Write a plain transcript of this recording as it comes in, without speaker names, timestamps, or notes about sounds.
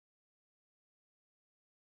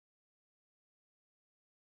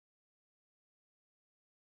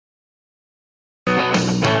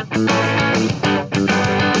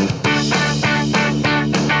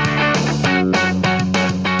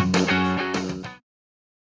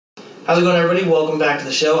How's it going, everybody? Welcome back to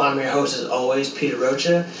the show. I'm your host, as always, Peter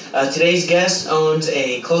Rocha. Today's guest owns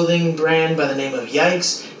a clothing brand by the name of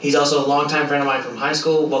Yikes. He's also a longtime friend of mine from high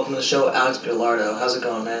school. Welcome to the show, Alex Gallardo. How's it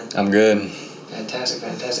going, man? I'm good. Fantastic.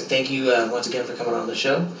 Thank you once again for coming on the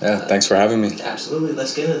show. Yeah, thanks for having me. Absolutely.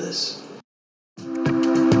 Let's get into this.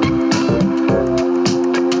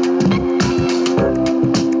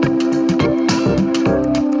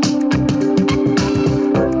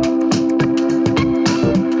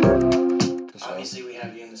 Obviously, we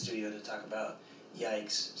have you in the studio to talk about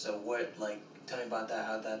Yikes. So tell me about that.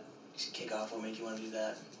 How'd that kick off? What made you want to do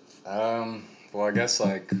that? Well, I guess,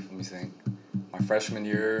 let me think. My freshman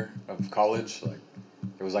year of college,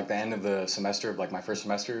 it was, the end of the semester of, my first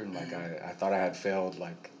semester, and, I thought I had failed,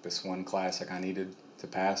 this one class, I needed to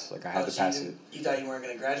pass. I had to pass it. You thought you weren't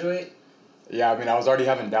going to graduate? Yeah, I mean, I was already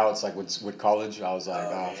having doubts, with college. I was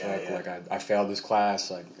fuck, yeah. I failed this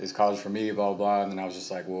class, is college for me, blah, blah, and then I was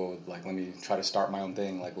just well, let me try to start my own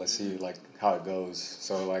thing, let's see, how it goes.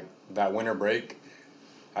 So, that winter break,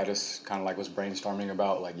 I just kind of, was brainstorming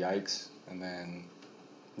about, Yikes, and then,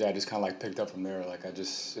 yeah, I just kind of, picked up from there, it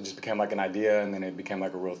just became, an idea, and then it became, a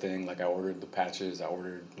real thing. I ordered the patches, I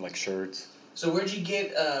ordered, shirts. So where'd you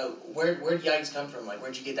get, where'd Yikes come from?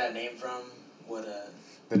 Where'd you get that name from? What,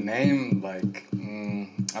 The name, I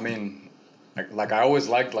mean, I always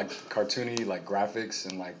liked, cartoony, graphics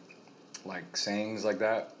and, sayings like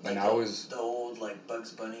that. And I always... The old,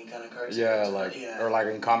 Bugs Bunny kind of cartoons? Yeah, or,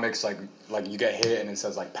 in comics, you get hit and it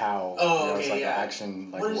says, pow. Oh, it's, yeah. an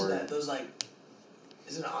action, what is word. That? Those,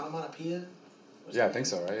 is it an onomatopoeia? Yeah, I think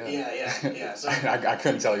so, right? Yeah. So I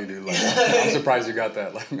couldn't tell you, dude. I'm surprised you got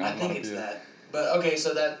that. I think it's that. But, okay,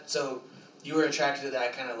 so you were attracted to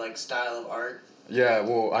that kind of, style of art? Yeah,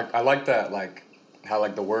 well, I like that, how,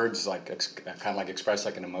 the words, kind of, express,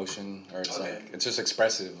 an emotion, or it's, okay. It's just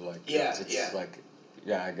expressive, it's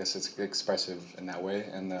yeah, I guess it's expressive in that way,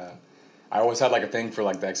 and, I always had, a thing for,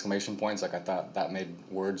 the exclamation points, I thought that made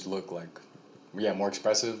words look, more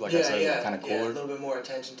expressive, I said, kind of cooler. Yeah, a little bit more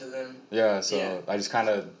attention to them. Yeah, so I just kind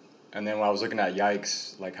of, and then when I was looking at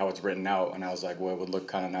Yikes, how it's written out, and I was well, it would look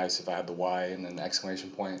kind of nice if I had the Y and then the exclamation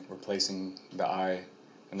point replacing the I,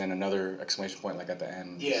 and then another exclamation point, at the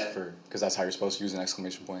end. Yeah. Because that's how you're supposed to use an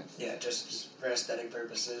exclamation point. Yeah, just for aesthetic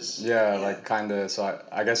purposes. Yeah, kind of, so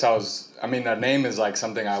I guess I mean, that name is,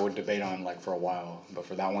 something I would debate on, for a while, but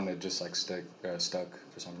for that one, it just, stuck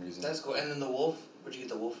for some reason. That's cool. And then the wolf? Where'd you get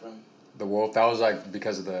the wolf from? The wolf, that was,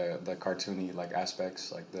 because of the cartoony,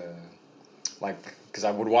 aspects, because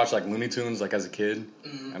I would watch, Looney Tunes, as a kid,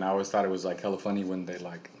 mm-hmm. and I always thought it was, hella funny when they,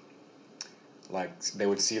 they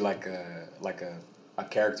would see, a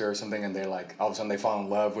character or something, and they all of a sudden they fall in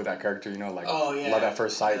love with that character, oh, yeah. love at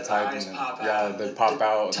first sight the type, eyes and pop out, they pop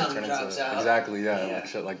out, tongue and turn drops into out. exactly, yeah,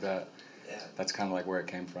 shit like that. Yeah, that's kind of where it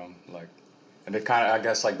came from, and it kind of, I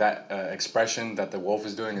guess, that expression that the wolf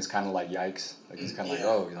is doing is kind of yikes, he's kind of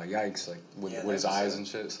oh, yikes, with his eyes and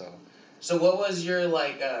shit. So what was your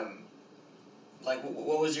what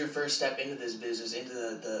was your first step into this business, into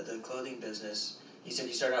the clothing business? You said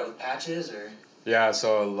you started out with patches, or? Yeah,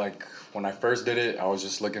 so, when I first did it, I was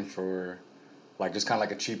just looking for, just kind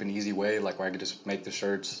of, a cheap and easy way, where I could just make the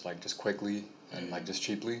shirts, just quickly and, mm-hmm. just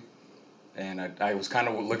cheaply. And I was kind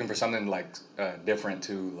of looking for something, different,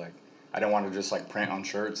 too. I didn't want to just, print on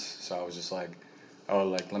shirts, so I was just oh,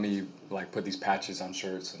 let me, put these patches on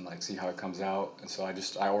shirts and, see how it comes out. And so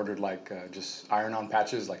I ordered, just iron-on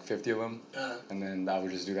patches, 50 of them. Uh-huh. And then I would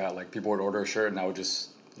just do that. People would order a shirt, and I would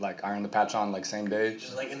just... iron the patch on, same day.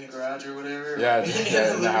 Just, in the garage or whatever? Yeah,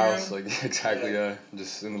 in the house, room? Exactly, yeah.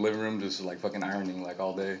 Just in the living room, just, fucking ironing,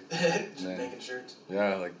 all day. Just making shirts?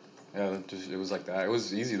 Yeah, it was like that. It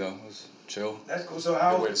was easy, though. It was chill. That's cool. So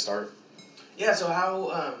how... Good way to start. Yeah, so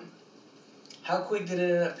how quick did it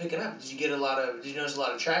end up picking up? Did you notice a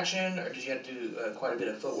lot of traction, or did you have to do quite a bit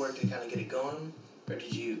of footwork to kind of get it going? Or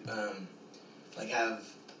did you, have...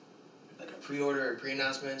 a pre-order or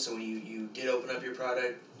pre-announcement, so when you did open up your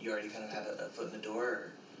product, you already kind of had a foot in the door?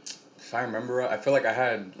 Or? If I remember, I feel like I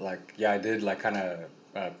had, I did, kind of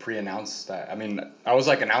pre-announce that. I mean, I was,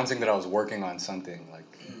 announcing that I was working on something,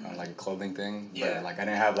 mm-hmm. on, a clothing thing. Yeah. But, I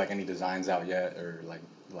didn't have, any designs out yet, or,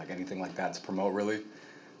 anything like that to promote, really.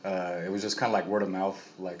 It was just kind of, word of mouth,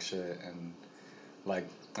 shit, and,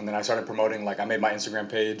 and then I started promoting, I made my Instagram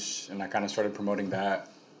page, and I kind of started promoting that.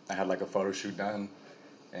 I had, a photo shoot done.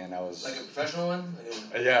 And I was... a professional one?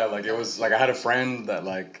 Yeah, it was, I had a friend that,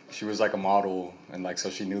 she was, a model, and, so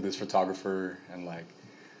she knew this photographer, and,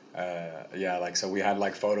 Yeah, like so we had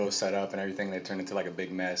like photos set up and everything. They turned into like a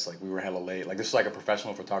big mess. Like we were hella late. Like this was like a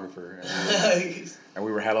professional photographer, and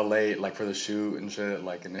we were hella late like for the shoot and shit.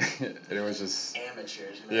 Like and it was just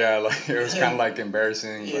amateurs. Man. Yeah, like it was kind of like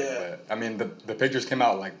embarrassing. Yeah. But I mean the pictures came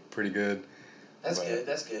out like pretty good. That's but, good.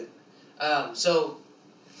 That's good. So,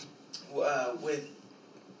 with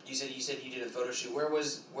you said you did a photo shoot. Where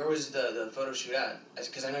was the photo shoot at?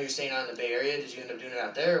 Because I know you're staying out in the Bay Area. Did you end up doing it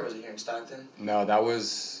out there, or was it here in Stockton? No, that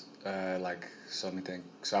was like so let me think.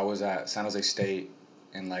 So I was at San Jose State,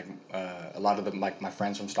 and like a lot of them, like my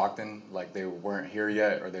friends from Stockton, like they weren't here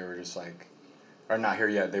yet, or they were just like, or not here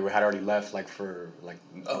yet. They had already left, like for like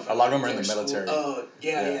a lot of them are in the military. Oh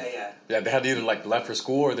yeah. Yeah, they had either like left for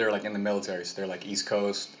school or they're like in the military. So they're like East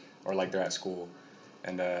Coast or like they're at school,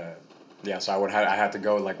 and yeah. So I had to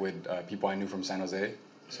go like with people I knew from San Jose.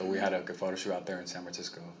 So we had a good photo shoot out there in San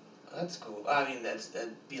Francisco. Oh, that's cool. I mean,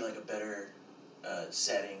 that'd be like a better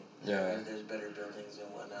setting. Yeah. There's better buildings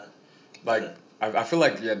and whatnot. Like I feel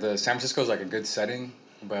like the San Francisco is like a good setting,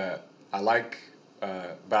 but I like.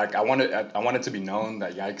 But I want it to be known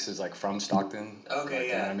that Yikes is like from Stockton. Okay, like, yeah.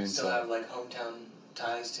 You know what I mean? Still have like hometown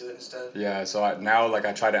ties to it and stuff. Yeah, so now like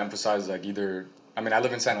I try to emphasize like either. I mean, I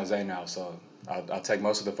live in San Jose now, so I'll take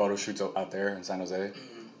most of the photo shoots out there in San Jose.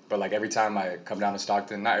 Mm-hmm. But like every time I come down to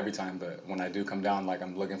Stockton, not every time, but when I do come down, like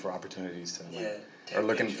I'm looking for opportunities to or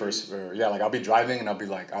looking pictures. for like I'll be driving and I'll be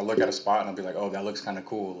like I'll look at a spot and I'll be like, oh, that looks kind of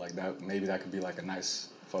cool, like that maybe that could be like a nice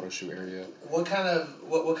photo shoot area. What kind of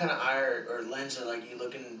eye or lens are like you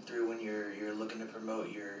looking through when you're looking to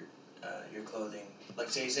promote your clothing? Like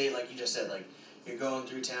say like you just said, like you're going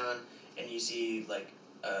through town and you see like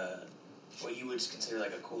what you would consider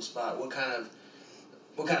like a cool spot. What kind of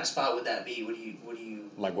spot would that be? What do you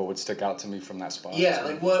like what would stick out to me from that spot? Yeah,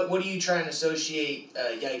 like what are you trying to associate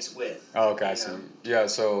Yikes with? Oh, okay, I see. Yeah,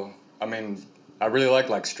 so I mean, I really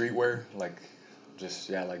like streetwear, like just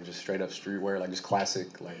straight up streetwear, like just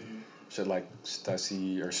classic, like shit like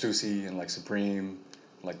Stussy and like Supreme,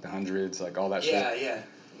 like the Hundreds, like all that shit. Yeah.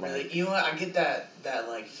 Really, you know what? I get that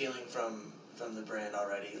like feeling from the brand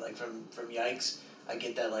already. Like from Yikes, I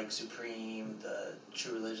get that like Supreme, the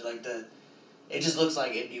True Religion, like it just looks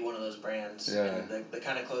like it'd be one of those brands. Yeah. And the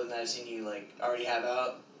kind of clothing that I've seen you like already have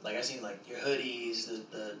out. Like I've seen like your hoodies,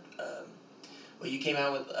 well, you came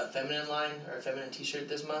out with a feminine line or a feminine T-shirt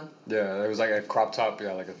this month. Yeah, it was like a crop top.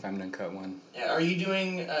 Yeah, like a feminine cut one. Yeah. Are you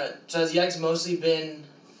doing? So has Yikes mostly been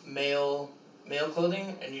male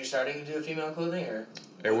clothing, and you're starting to do a female clothing, or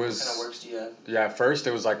what kind of works do you have? Yeah, at first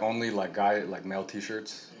it was like only like male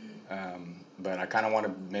T-shirts, but I kind of want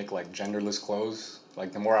to make like genderless clothes.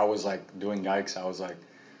 Like the more I was like doing Yikes, I was like,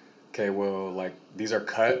 okay, well, like these are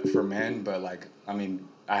cut for men, but like I mean,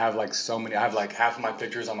 I have like half of my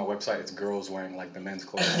pictures on my website. It's girls wearing like the men's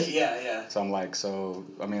clothes. Yeah. So I'm like,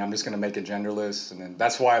 I mean, I'm just gonna make it genderless, and then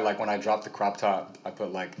that's why like when I dropped the crop top, I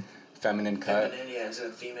put like feminine cut. Feminine, yeah, instead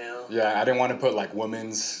of female. Yeah, I didn't want to put like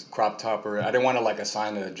women's crop top, or I didn't want to like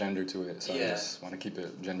assign a gender to it, so I just want to keep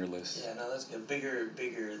it genderless. Yeah, no, that's good. Bigger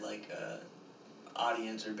like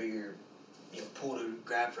audience or bigger pool to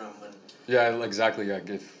grab from when. Yeah, exactly. Like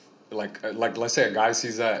if like let's say a guy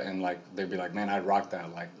sees that and like they'd be like, man, I'd rock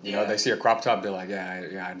that. Like you know, they see a crop top, they're like,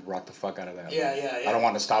 yeah, I'd rock the fuck out of that. Yeah, like, yeah. I don't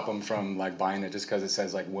want to stop them from like buying it just because it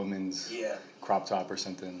says like women's crop top or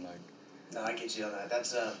something like. No, I get you on that.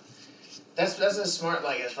 That's a smart,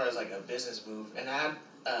 like, as far as like a business move. And on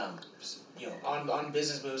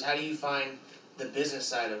business moves, how do you find the business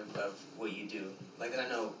side of what you do? Like, I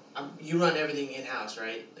know you run everything in house,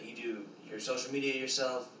 right? You do your social media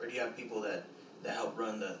yourself, or do you have people that help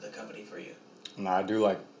run the company for you? No, I do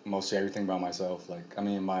like mostly everything by myself. Like, I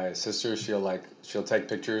mean, my sister, she'll take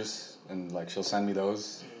pictures and like she'll send me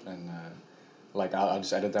those, and like I'll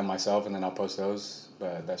just edit them myself and then I'll post those.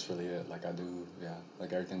 But that's really it. Like I do,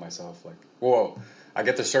 like everything myself. Like, well, I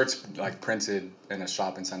get the shirts like printed in a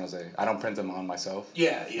shop in San Jose. I don't print them on myself.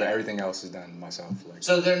 Yeah. But everything else is done myself. Like.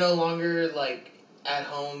 So they're no longer like at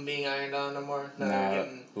home being ironed on no more.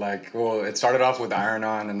 Well, it started off with iron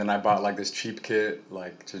on, and then I bought like this cheap kit,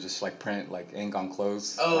 like to just like print like ink on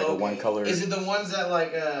clothes. Oh, like okay. a one color. Is it the ones that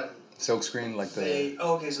like? Silk screen, like the.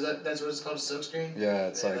 Okay, so that's what it's called, silk screen. Yeah,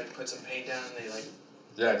 it's they, like put some paint down and they like.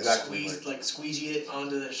 Yeah, exactly. Squeegee it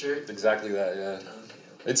onto the shirt. Exactly that, yeah. Okay.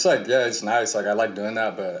 It's like, yeah, it's nice. Like I like doing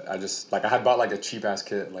that, but I just like I had bought like a cheap ass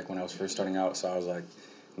kit like when I was first starting out, so I was like,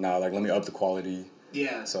 nah, like let me up the quality.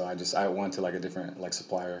 Yeah. So I went to like a different like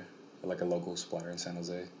supplier, like a local supplier in San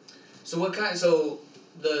Jose. So what kind? So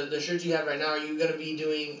the shirts you have right now, are you gonna be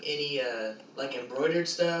doing any like embroidered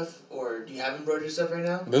stuff, or do you have embroidered stuff right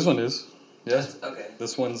now? This one is. Yeah. Okay.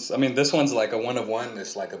 This one's like a one of one.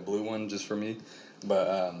 It's like a blue one just for me.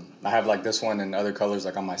 But I have like this one and other colors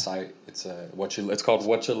like on my site. It's It's called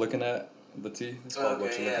What You're Looking At. The tee. It's called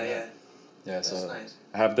What You're Looking At. Yeah, That's so nice.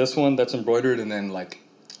 I have this one that's embroidered, and then like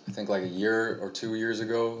I think like a year or 2 years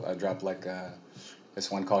ago, I dropped like this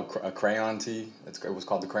one called a crayon tee. It was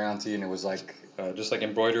called the crayon tee, and it was like just like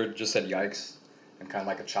embroidered, just said yikes, and kind of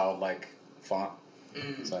like a childlike font.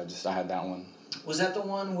 Mm. So I had that one. Was that the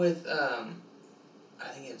one with I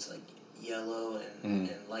think it's like yellow and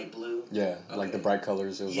light blue? Yeah, okay. Like the bright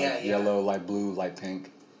colors. It was like yellow, light blue, light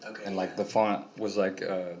pink. Okay. And like the font was like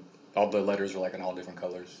all the letters were like in all different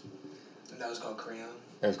colors. And that was called crayon?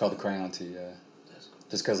 It was called the crayon tee, yeah. That's cool.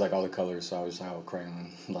 Just because like all the colors, so I was like, oh,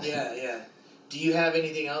 crayon. Like, yeah. Do you have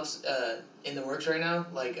anything else in the works right now?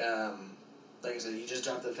 Like I said, you just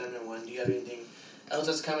dropped the feminine one. Do you have anything else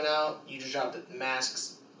that's coming out? You just dropped the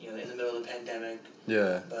masks, in the middle of the pandemic.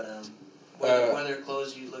 Yeah. But what other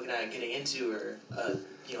clothes are you looking at getting into, or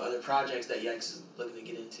other projects that Yikes is looking to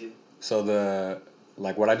get into? So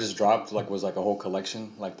what I just dropped was like a whole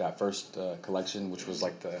collection, like that first collection, which was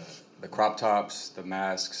like the crop tops, the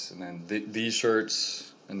masks, and then these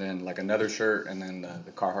shirts, and then like another shirt, and then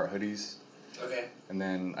the Carhartt hoodies. Okay. And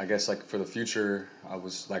then I guess like for the future,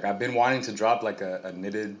 I've been wanting to drop like a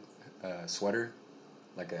knitted sweater,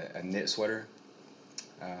 like a knit sweater.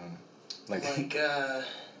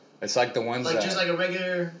 It's like the ones just like a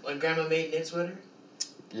regular grandma made knit sweater.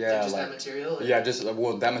 Yeah, just that material. Or? Yeah,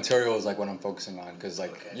 that material is like what I'm focusing on, because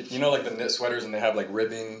like like the knit sweaters, and they have like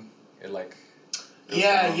ribbing, it like.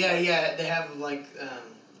 Yeah. They have like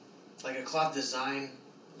a cloth design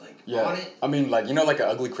on it. I mean, like like an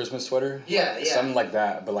ugly Christmas sweater. Yeah. Something like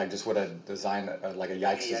that, but like just with a design, like a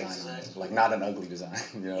Yikes design on it. Like not an ugly design.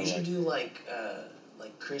 You should do like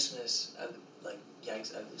Christmas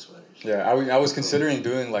Yikes ugly sweaters. Yeah, I was considering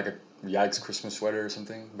doing like a Yikes Christmas sweater or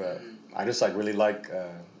something, but I just like really like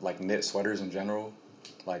knit sweaters in general.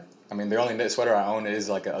 Like, I mean, the only knit sweater I own is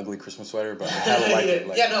like an ugly Christmas sweater, but I hella like it.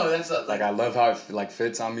 Like, that's I love how it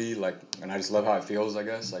fits on me, and I just love how it feels, I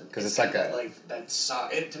guess, because it's like that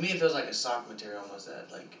sock. To me, it feels like a sock material almost.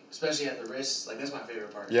 That especially at the wrists, that's my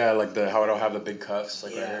favorite part. Yeah, like how it'll have the big cuffs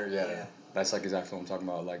right here. Yeah. That's like exactly what I'm talking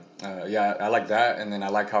about. I like that, and then I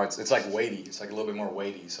like how it's like weighty. It's like a little bit more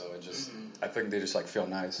weighty, so it just I think they just feel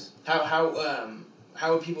nice. How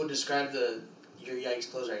would people describe your Yikes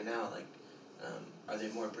clothes right now? Are they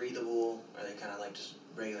more breathable? Are they kind of just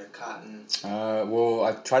regular cotton? Well,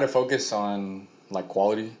 I try to focus on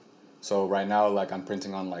quality. So right now, I'm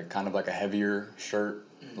printing on kind of a heavier shirt,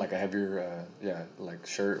 like a heavier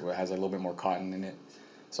shirt that has a little bit more cotton in it.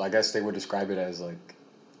 So I guess they would describe it as a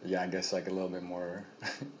little bit more,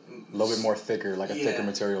 thicker, a thicker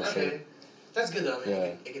material shirt. That's good though. I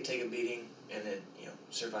mean, it could take a beating and then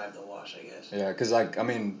survive the wash, I guess. Yeah, because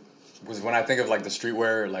when I think of the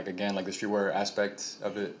streetwear, the streetwear aspect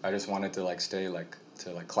of it, I just wanted to stay to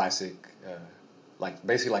classic,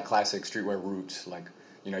 basically classic streetwear roots.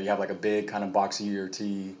 You have a big kind of boxier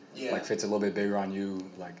tee, fits a little bit bigger on you,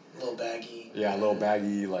 a little baggy. Yeah, a little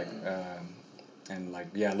baggy, and a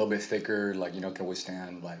little bit thicker, can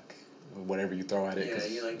withstand whatever you throw at it. Yeah,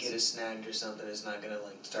 you get it snagged or something, it's not gonna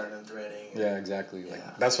start unthreading. Yeah, exactly.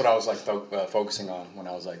 That's what I was focusing on when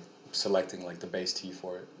I was selecting the base tee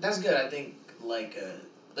for it. That's good. I think like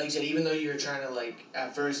you said, even though you were trying to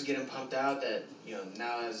at first get them pumped out, that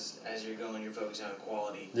now as you're going, you're focusing on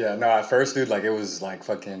quality. Yeah, no, at first, dude, it was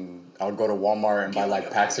fucking. I would go to Walmart and buy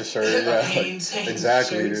packs of shirts. Yeah, Hanes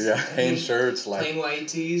exactly. Shirts. Yeah, Hanes shirts, plain white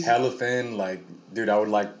tees. Hella thin, dude. I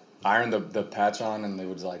would iron the patch on, and they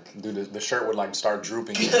would dude, the shirt would start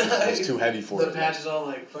drooping. It was too heavy for it. The patch is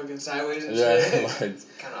all fucking sideways and shit.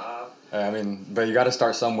 Kind of off. I mean, but you got to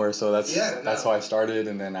start somewhere, so that's how I started,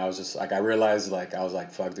 and then I was just I realized I was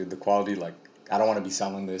fuck, dude, the quality, I don't want to be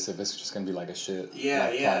selling this if it's just gonna be a shit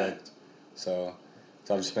product. So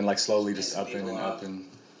I've just been slowly just upping and upping.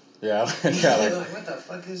 Yeah, what the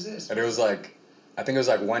fuck is this? And it was I think it was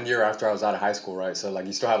 1 year after I was out of high school, right? So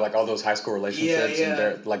you still have all those high school relationships, and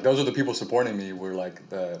they're those are the people supporting me. Were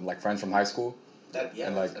the friends from high school. But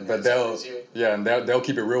they'll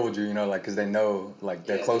keep it real with you, because they know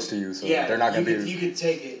they're close to you, so they're not gonna you could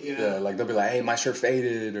take it, Yeah, they'll be hey, my shirt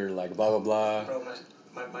faded, or blah blah blah. Bro,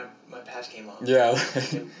 my patch came off. Yeah,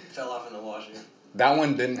 it fell off in the washer. That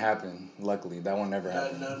one didn't happen. Luckily, that one never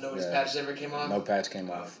happened. Nobody's patches ever came off. No patch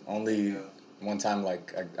came off. Only one time, I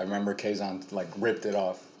remember Kazan ripped it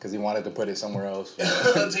off because he wanted to put it somewhere else.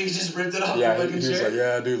 So he just ripped it off. Yeah, he was shirt?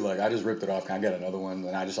 Yeah, dude, I just ripped it off. Can I get another one?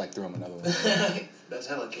 And I just threw him another one. That's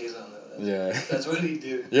hella Kazan though. That's what he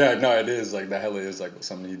do. Yeah, no, it is that hella is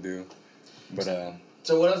something he do. But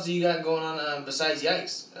So what else do you got going on besides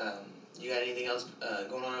Yikes? You got anything else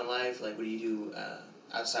going on in life? Like, what do you do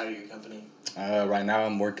outside of your company? Right now,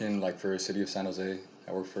 I'm working like for City of San Jose.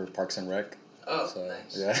 I work for Parks and Rec. Oh, So,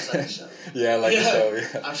 nice. yeah. Just like the show. Yeah, like the show.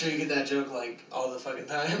 Yeah. I'm sure you get that joke like all the fucking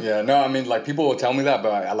time. Yeah. No, I mean, like people will tell me that,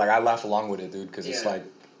 but I laugh along with it, dude, because it's Yeah. like,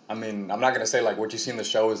 I mean, I'm not gonna say like what you see in the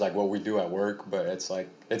show is like what we do at work, but it's like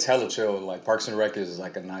it's hella chill. Like Parks and Rec is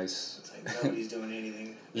like a nice. It's like nobody's doing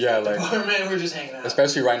anything. Yeah, like Department, we're just hanging out.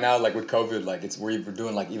 especially right now, like with COVID, like we're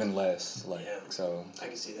doing like even less. Like Yeah. so. I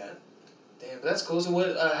can see that. Damn, but that's cool. So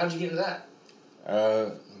what? How'd you get into that?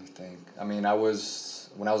 Let me think. I mean, when I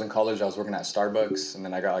was in college, I was working at Starbucks, and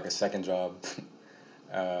then I got like a second job,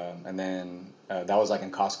 and then that was like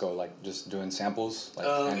in Costco, like just doing samples, like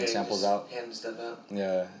handing samples out. Handing stuff out.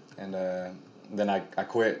 Yeah, and then I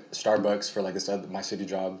quit Starbucks for like my city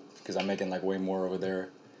job because I'm making like way more over there,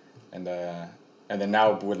 and then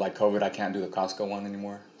now with like COVID, I can't do the Costco one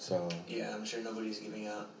anymore. So Yeah, I'm sure nobody's giving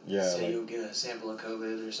out. Yeah, Say like- you'll get a sample of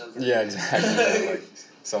COVID or something. yeah, exactly. Yeah, like,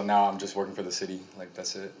 so now I'm just working for the city. Like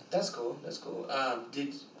that's it. That's cool. That's cool.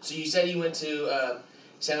 So you said you went to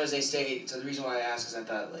San Jose State. So the reason why I asked is I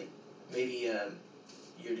thought like maybe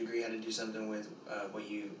your degree had to do something with what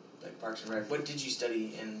you like Parks and Rec. What did you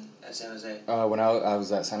study at San Jose? When I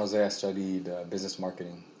was at San Jose, I studied business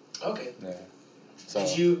marketing. Okay. Yeah. So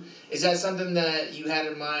Is that something that you had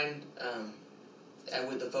in mind and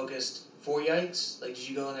with the focus for Yikes? Like, did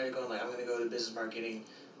you go in there going like, I'm going to go to business marketing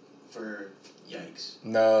for Yikes?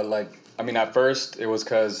 no, like I mean, at first it was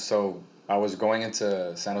so I was going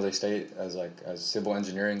into San Jose State as civil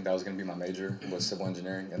engineering. That was gonna be my major was civil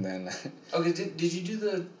engineering, and then Okay, did you do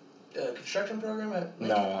the construction program at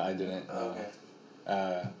no, I didn't. Oh,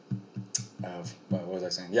 okay. What was I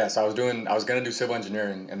saying? Yeah, so I was gonna do civil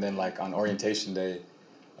engineering, and then like on orientation day,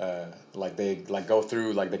 like they like go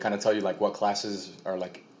through like they kind of tell you like what classes are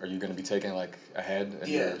you gonna be taking like ahead in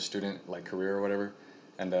Yeah. your student like career or whatever,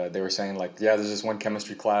 and they were saying like there's this one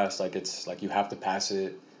chemistry class like it's like you have to pass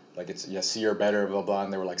it. Like it's C or better, blah blah,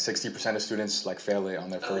 and they were like 60% of students like fail it on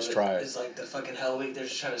their first try. It's like the fucking hell week. They're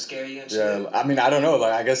just trying to scare you and Yeah, shit. I mean I don't know.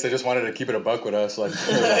 Like I guess they just wanted to keep it a buck with us. Like,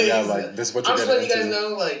 like yeah, like this is what you're I'm just getting letting you into.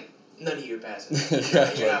 guys know like none of you are passing.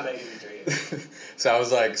 Yeah, You're not like- making it through. So I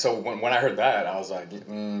was like, when I heard that, I was like,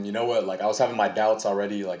 you know what? Like I was having my doubts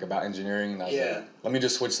already, like about engineering, and I was Yeah. like, let me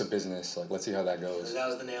just switch to business. Like let's see how that So goes. that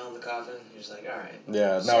was the nail in the coffin. You're just like, all right.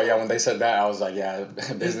 Yeah, no, So- yeah. When they said that, I was like, yeah,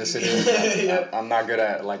 business it is. Like, Yep. I'm not good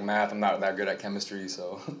at like math. I'm not that good at chemistry,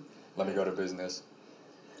 so let me go to business.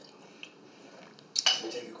 We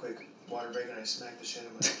take a quick water break and I smack the shit out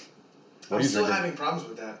of my. What are I'm you still drinking? having problems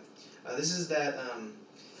with that. This is that.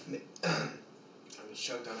 I was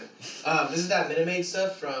choked on it. This is that Minute Maid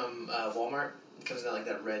stuff from Walmart. It comes in like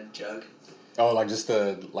that red jug. Oh, like just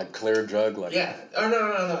the like clear jug, like Yeah. Oh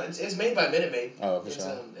no. It's made by Minute Maid. Oh, for It's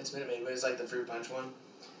sure. it's Minute Maid, but it's like the fruit punch one.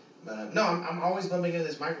 But no, I'm always bumping into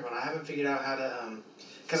this microphone. I haven't figured out how to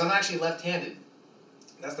because I'm actually left-handed.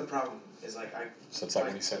 That's the problem. Is like So it's like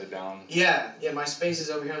when you set it down. Yeah, my space is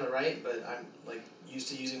over here on the right, but I'm like used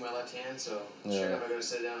to using my left hand, so sure Yeah. if I go to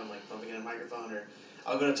sit down, I'm like bumping in a microphone, or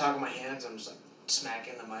I'll go to talk with my hands, I'm just like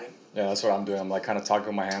smacking the mic. Yeah, that's what I'm doing. I'm like kind of talking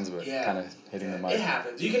with my hands, but Yeah. kind of hitting the It mic.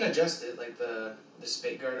 happens. You can adjust it, like the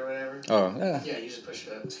spit guard or whatever. Oh yeah. Yeah, you just push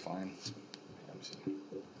it up. It's fine. Let me see.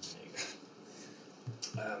 There you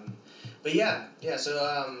go. But yeah.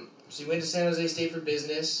 So you went to San Jose State for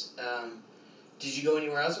business. Did you go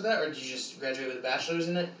anywhere else with that, or did you just graduate with a bachelor's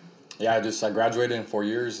in it? Yeah, I graduated in 4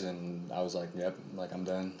 years, and I was like, yep, like I'm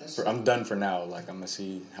done. I'm done for now. Like I'm gonna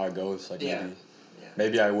see how it goes. Like Yeah.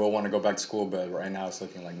 maybe I will want to go back to school, but right now it's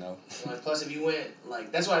looking like no. Well, plus, if you went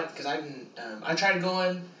like that's why, because I didn't. I tried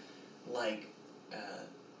going like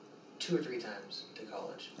 2 or 3 times to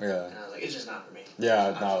college, Yeah. and I was like, it's just not for me. Yeah,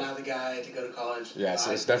 I'm no. not the guy to go to college. Yeah, so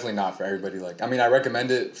it's definitely not for everybody. Like, I mean, I recommend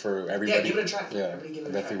it for everybody. Yeah, give it a try. Yeah, Everybody give it I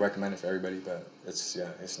a definitely try. recommend it for everybody, but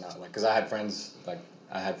it's not like because I had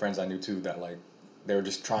friends I knew too that like they were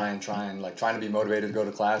just trying to be motivated to go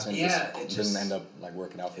to class and Yeah, it didn't end up like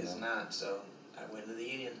working out for It's them. not. So I went to the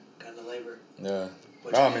union, got into labor. Yeah.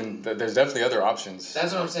 Which Well, I mean, there's definitely other options.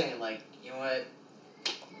 That's what I'm saying. Like, you know what?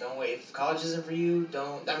 Don't wait. If college isn't for you,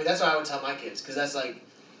 don't. I mean, that's what I would tell my kids, because that's like,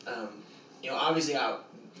 obviously,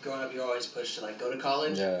 growing up, you're always pushed to like go to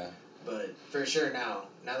college. Yeah. But for sure now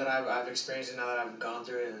that I've experienced it, now that I've gone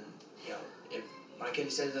through it, and if my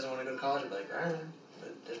kid says he doesn't want to go to college, I'd be like, all right, man.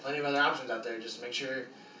 But there's plenty of other options out there. Just make sure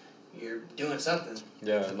you're doing something.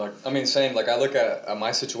 Yeah, like I mean, same. Like I look at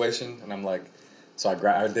my situation, and I'm like, so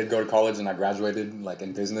I did go to college and I graduated like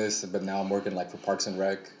in business, but now I'm working like for Parks and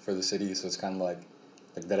Rec for the city. So it's kind of like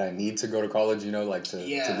that I need to go to college, like to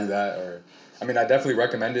Yeah. do that. Or I mean, I definitely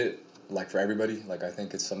recommend it. like for everybody. Like I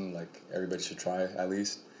think it's something like everybody should try at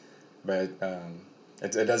least, but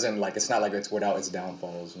it doesn't like it's not like it's without its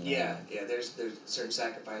downfalls. You know? Yeah, yeah. There's certain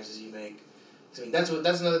sacrifices you make. I mean, that's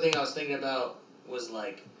another thing I was thinking about was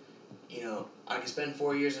like, you know, I could spend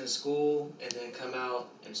 4 years in school and then come out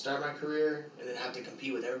and start my career and then have to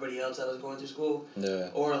compete with everybody else that was going through school. Yeah.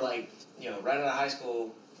 Or like, you know, right out of high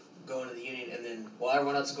school, going to the union and then while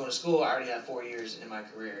everyone else is going to school, I already have 4 years in my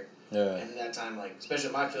career. Yeah. And in that time, like, especially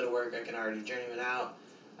in my field of work, I can already journeyman out.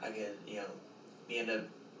 I could, you know, end up,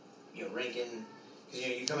 you know, ranking. Because,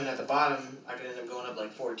 you know, you come in at the bottom, I could end up going up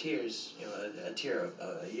like 4 tiers, you know, a tier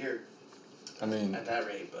a year. I mean, at that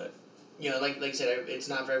rate, but you know, like you said, it's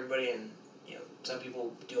not for everybody, and you know, some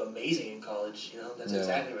people do amazing in college. You know, that's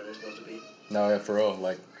exactly where they're supposed to be. No, yeah, for real.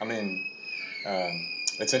 Like, I mean,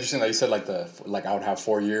 it's interesting that you said like I would have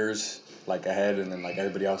 4 years like ahead, and then like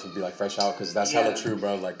everybody else would be like fresh out, because that's hella true,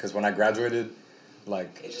 bro. Like, because when I graduated,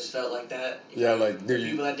 like it just felt like that. Yeah, like dude,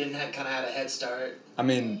 people that didn't have kind of had a head start. I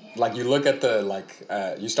mean, like you look at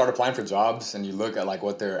the you start applying for jobs and you look at like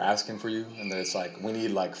what they're asking for you, and then it's like we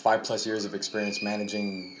need like 5+ years of experience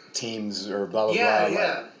managing teams or blah blah blah.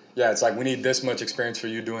 Yeah. Yeah, it's like we need this much experience for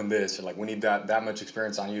you doing this, or like we need that much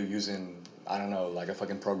experience on you using, I don't know, like a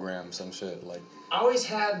fucking program, some shit. Like I always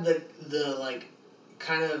had the like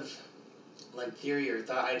kind of like theory or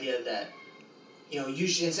thought idea that, you know, you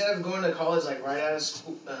should, instead of going to college like right out of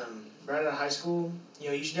school, right out of high school, you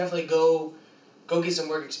know, you should definitely go get some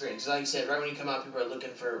work experience. Like you said, right when you come out, people are looking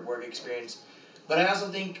for work experience. But I also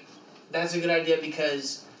think that's a good idea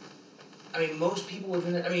because, I mean, most people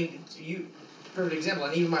within it, I mean, you, perfect example,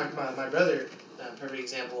 and even my brother, perfect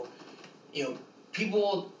example, you know,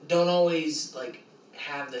 people don't always, like,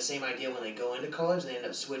 have the same idea when they go into college, they end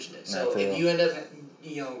up switching it. So if you end up,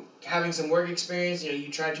 you know, having some work experience, you know,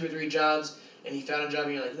 you tried 2 or 3 jobs, and you found a job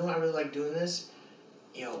and you're like, you know what, I really like doing this,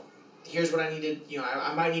 you know, here's what I needed, you know,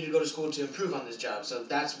 I might need to go to school to improve on this job. So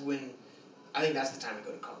that's when, I think that's the time to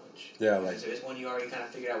go to college. Yeah, like it's when you already kind of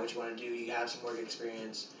figured out what you want to do, you have some work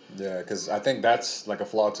experience. Yeah, because I think that's like a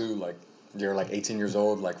flaw too. Like you're like 18 years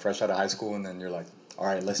old, like fresh out of high school, and then you're like, all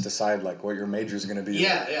right, let's decide like what your major is gonna be.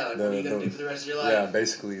 Yeah, like what are you gonna do for the rest of your life? Yeah,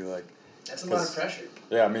 basically like. That's a lot of pressure.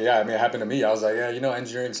 Yeah, I mean, it happened to me. I was like, yeah, you know,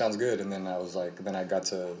 engineering sounds good, and then I was like, then I got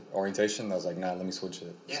to orientation. I was like, nah, let me switch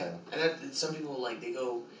it. Yeah, so. And some people like they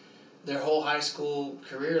go their whole high school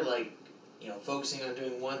career like, you know, focusing on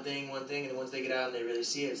doing one thing, and then once they get out and they really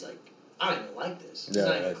see it, it's like, I don't even like this. It's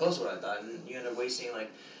not even close to what I thought, and you end up wasting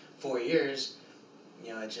like 4 years.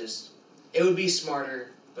 You know, it would be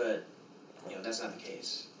smarter, but you know that's not the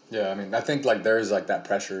case. Yeah, I mean, I think like there is like that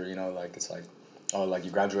pressure. You know, like it's like, oh, like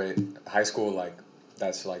you graduate high school, like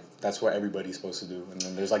that's what everybody's supposed to do, and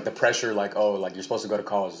then there's like the pressure, like, oh, like you're supposed to go to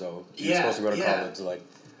college though. You're supposed to go to college, like,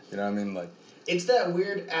 you know what I mean, like. It's that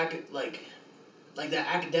weird like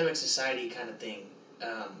that academic society kind of thing.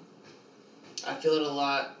 I feel it a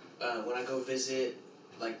lot when I go visit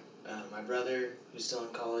like my brother who's still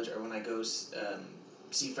in college, or when I go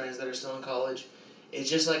see friends that are still in college. It's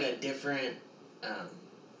just like a different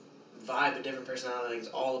vibe, a different personality. Like, it's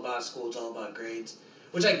all about school, it's all about grades,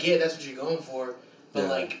 which I get. That's what you're going for, but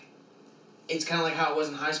like. It's kind of like how it was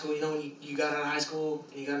in high school. You know, when you got out of high school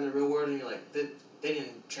and you got into the real world and you're like, they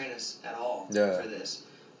didn't train us at all for this.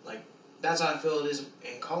 Like, that's how I feel it is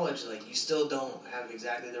in college. Like, you still don't have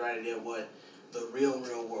exactly the right idea of what the real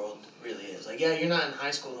world really is. Like, yeah, you're not in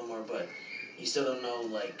high school no more, but you still don't know,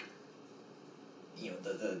 like, you know,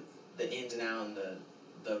 the ins and outs and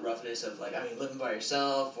the roughness of, like, I mean, living by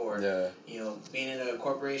yourself or, you know, being in a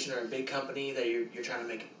corporation or a big company that you're trying to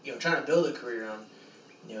make, you know, trying to build a career on.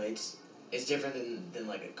 You know, it's different than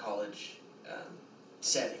like a college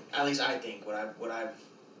setting. At least I think what I've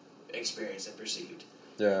experienced and perceived.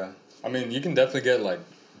 Yeah, I mean, you can definitely get like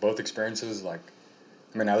both experiences. Like,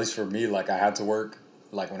 I mean, at least for me, like I had to work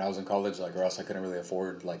like when I was in college, like or else I couldn't really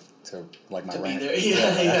afford like to like my rent.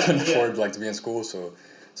 I couldn't afford like to be in school, so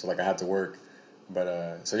like I had to work.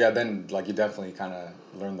 But so yeah, then like you definitely kind of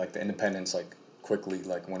learn like the independence like quickly,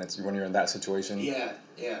 like when you're in that situation. Yeah.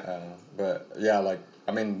 But yeah, like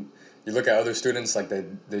I mean. You look at other students, like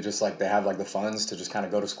they just like they have like the funds to just kind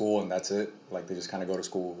of go to school and that's it. Like they just kind of go to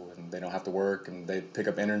school and they don't have to work and they pick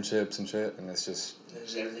up internships and shit and it's just.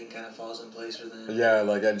 Everything kind of falls in place for them. Yeah,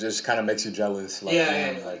 like it just kind of makes you jealous. Like,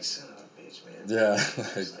 man, like son of a bitch, man. Yeah,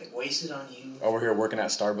 like wasted on you. Over here working at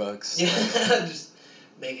Starbucks. Yeah, just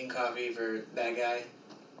making coffee for that guy.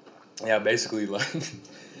 Yeah, basically like. You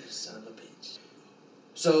son of a bitch.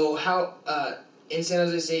 So how in San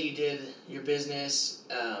Jose State you did your business.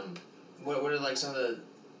 What are like some of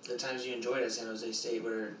the times you enjoyed at San Jose State?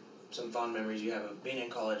 What are some fond memories you have of being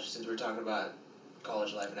in college? Since we're talking about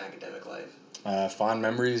college life and academic life? Fond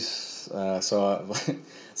memories.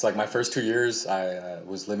 It's like my first 2 years. I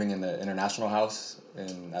was living in the international house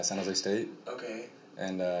at San Jose State, Okay.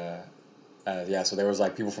 and yeah, so there was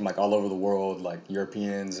like people from like all over the world, like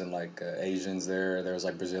Europeans and like Asians there. There was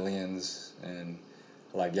like Brazilians and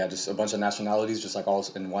like yeah, just a bunch of nationalities, just like all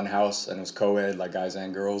in one house, and it was co-ed, like guys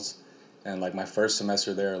and girls. And like my first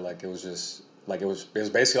semester there, like it was just like it was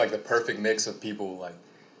basically like the perfect mix of people, like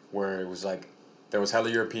where it was like there was hella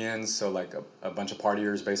Europeans, so like a bunch of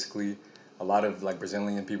partiers basically, a lot of like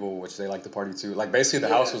Brazilian people, which they like to party too. Like basically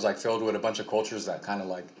the house was like filled with a bunch of cultures that kind of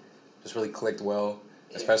like just really clicked well,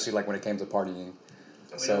 especially like when it came to partying.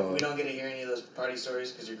 We don't get to hear any of those party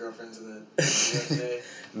stories because your girlfriend's in the USA.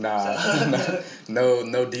 Nah,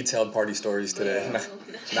 no detailed party stories today.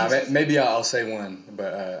 Yeah. Maybe I'll say one,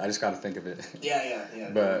 but I just got to think of it. Yeah.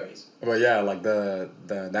 But yeah, like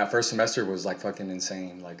that first semester was like fucking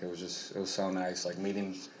insane. Like it was so nice. Like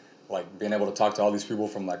meeting, like being able to talk to all these people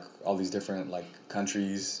from like all these different like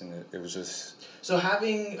countries, and it was just. So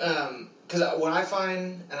having, because what I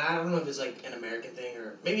find, and I don't know if it's like an American thing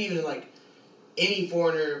or maybe even like any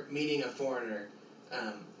foreigner meeting a foreigner,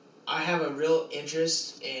 I have a real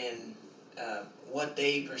interest in what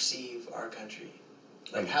they perceive our country,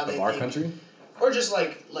 like how they our think, country, or just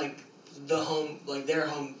like the home, like their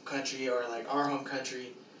home country or like our home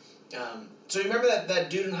country. So you remember that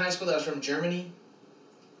dude in high school that was from Germany?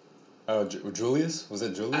 Julius? Was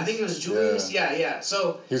it Julius? I think it was Julius. Yeah.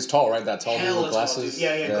 So he was tall, right? That tall dude with glasses. Tall,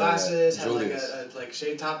 yeah, glasses. Had Julius. like a like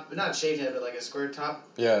shaved top, not shaved head, but like a square top.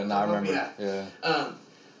 Yeah, no, I remember. Yeah.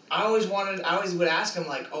 I always would ask him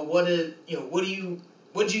like, oh, what did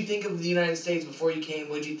you think of the United States before you came?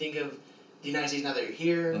 What did you think of the United States now that you're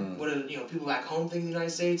here? What do people back home think of the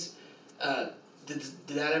United States? Did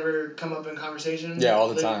that ever come up in conversation? Yeah, all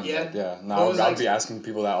the time. Yeah. Like, yeah. No, I would be asking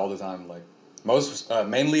people that all the time. Like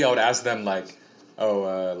mainly I would ask them like,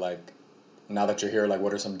 like now that you're here, like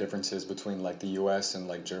what are some differences between like the U.S. and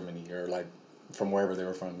like Germany or like from wherever they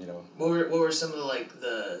were from, What were some of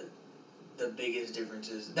the biggest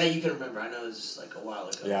differences that you can remember? I know it's like a while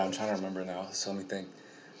ago. Yeah, I'm trying to remember now. So let me think.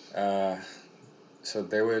 So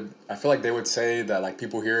I feel like they would say that like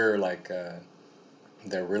people here like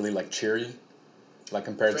they're really like cheery, like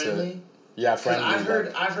compared friendly? to yeah, friendly.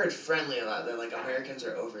 I've heard friendly a lot. That like Americans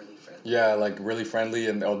are overly friendly. Yeah, like really friendly,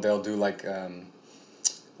 and they'll do like I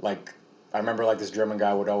remember like this German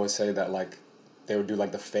guy would always say that like they would do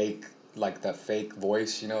like that fake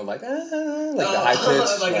voice, like the high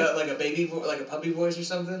pitch, like a baby like a puppy voice or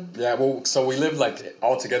something. Yeah, well, so we lived like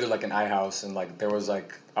all together like an iHouse, and like there was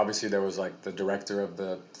like obviously there was like the director of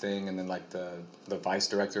the thing, and then like the vice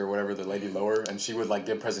director or whatever, the lady lower, and she would like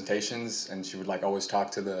give presentations, and she would like always talk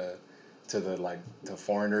to the like the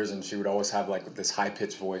foreigners, and she would always have like this high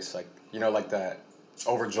pitched voice, like like that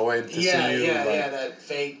overjoyed to see you. Yeah, that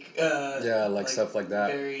fake. Like stuff like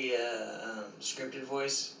that. Very scripted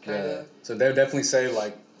voice, kind of. Yeah. So they would definitely say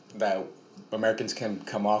like that Americans can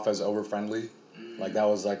come off as over friendly. Like that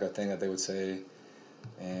was like a thing that they would say,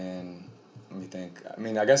 and let me think. I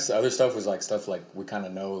mean, I guess the other stuff was like stuff like we kind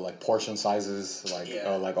of know, like portion sizes, like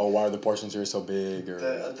why are the portions here so big, or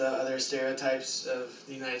the other stereotypes of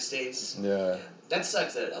the United States. Yeah. That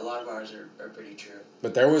sucks that a lot of ours are pretty true.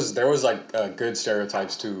 But there was like good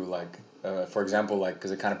stereotypes too, like for example, like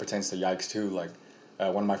because it kind of pertains to Yikes too. Like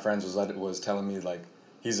one of my friends was telling me like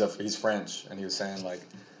he's French, and he was saying like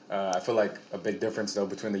I feel like a big difference though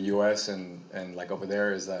between the U.S. and like over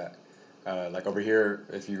there is that like over here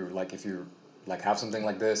if you have something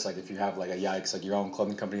like this, like if you have like a Yikes, like your own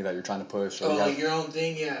clothing company that you're trying to push, or like your own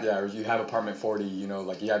thing, yeah, or you have Apartment 40,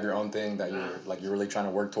 like you have your own thing that you're really trying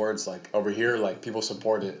to work towards. Like over here, like people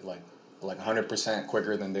support it like 100%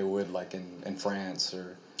 quicker than they would like in France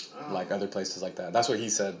or like other places like that. That's what he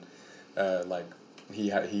said. Like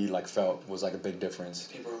he like felt was like a big difference.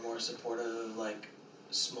 People are more supportive of like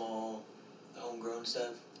small, homegrown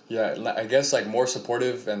stuff. Yeah, I guess like more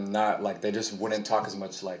supportive, and not like they just wouldn't talk as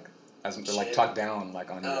much like talk down like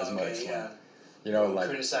on you as much. Yeah. Like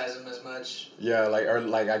criticize them as much. Yeah,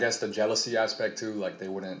 like I guess the jealousy aspect too. Like they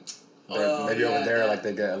wouldn't. Over there, like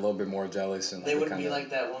they get a little bit more jealous, and they wouldn't be like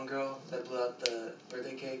that one girl that blew out the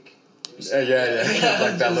birthday cake. Yeah,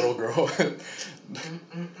 like that little girl.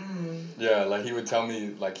 Yeah, like he would tell me,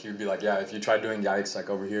 like he would be like, yeah, if you try doing Yikes like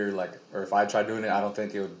over here, like, or if I tried doing it, I don't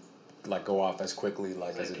think it would like go off as quickly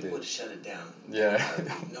as it did. People would shut it down. Yeah.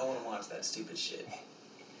 No one wants that stupid shit.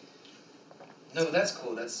 No, but that's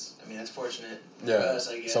cool. That's fortunate for us,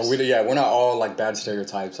 I guess. So we're not all like bad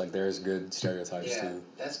stereotypes. Like there's good stereotypes too. Yeah,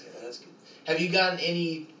 that's good. Have you gotten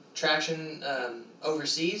any traction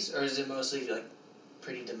overseas, or is it mostly like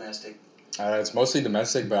pretty domestic? It's mostly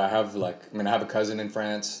domestic, but I have I have a cousin in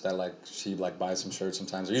France that like she like buys some shirts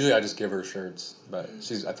sometimes. Usually I just give her shirts, but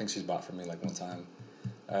I think she's bought for me like one time.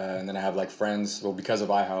 And then I have like friends. Well, because of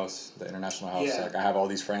iHouse, the international house, Yeah. like I have all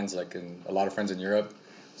these friends, a lot of friends in Europe.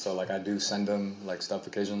 So like I do send them like stuff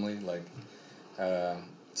occasionally, uh,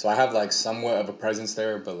 so I have like somewhat of a presence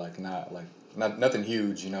there, but like not nothing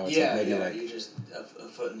huge, you know. It's like maybe like you're just a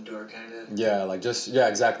foot in the door, kind of. yeah, like just yeah,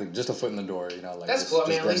 exactly, just a foot in the door, you know. Like That's just, cool. I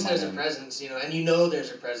mean, just at least getting there's my a name. presence, you know, and you know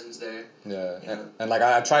there's a presence there. Yeah, You know? and like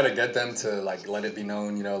I try to get them to like let it be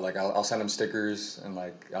known, you know. Like I'll send them stickers and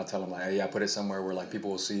like I'll tell them like, hey, yeah, put it somewhere where like people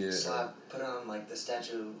will see it. Put on like the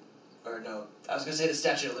statue, or no, I was gonna say the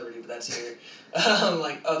Statue of Liberty, but that's here.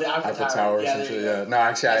 Like the Eiffel Tower. Or Yeah, some there shit. you Yeah, go. no,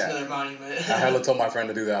 actually, That's I another monument. I hella told my friend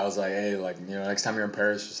to do that. I was like, hey, like you know, next time you're in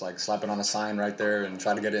Paris, just like slap it on a sign right there and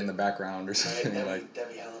try to get it in the background or Right, something. Like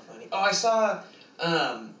that'd be hella funny. Oh, I saw.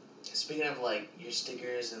 Speaking of like your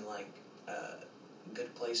stickers and like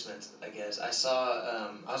good placements, I guess I saw.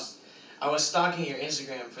 I was stalking your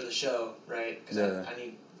Instagram for the show, right? Because I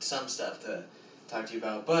need some stuff to talk to you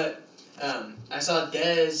about. But I saw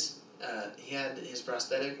Dez. He had his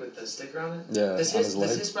prosthetic with the sticker on it. Yeah, Does on his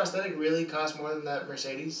leg. his prosthetic really cost more than that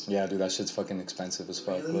Mercedes? Yeah, dude, that shit's fucking expensive as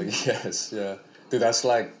fuck. Really? Like, yes, yeah, dude, that's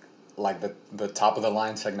like the top of the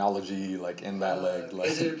line technology like in that leg. Like,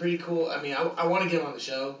 Is it pretty cool? I mean, I want to get him on the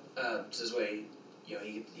show. So this way, you know,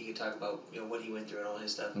 he could talk about what he went through and all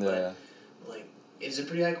his stuff. Yeah. But like, is it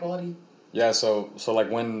pretty high quality? Yeah, so like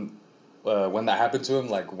when that happened to him,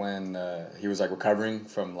 like when he was like recovering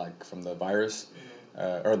from the virus,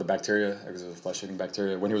 or the bacteria, because it was a flesh-eating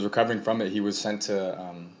bacteria. When he was recovering from it, he was sent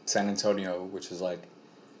to San Antonio, which is like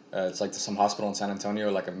it's like some hospital in San Antonio,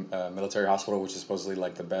 like a military hospital, which is supposedly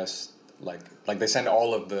like the best. Like they send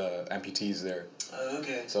all of the amputees there.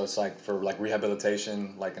 Okay. So it's like for like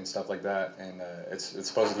rehabilitation, like and stuff like that, and it's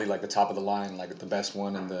supposedly like the top of the line, like the best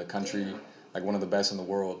one in the country, like one of the best in the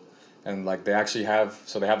world. And like they actually have,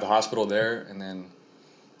 so they have the hospital there, and then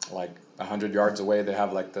like 100 yards away they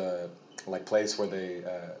have like the place where they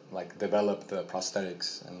like develop the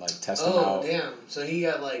prosthetics and like test them out. Oh damn! So he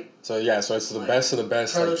got like. So yeah, so it's the like, best of the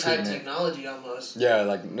best. Prototype like, technology almost. Yeah,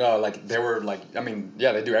 like no, like they were like I mean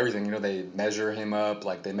yeah they do everything, you know, they measure him up,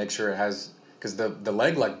 like they make sure it has, because the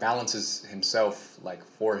leg like balances himself like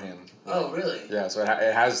for him. Oh really? Yeah, so it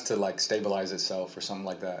has to like stabilize itself or something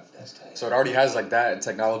like that. That's tight. So it already has like that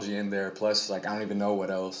technology in there. Plus, like I don't even know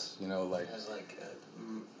what else. You know, like it has like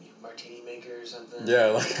a martini maker or something. yeah,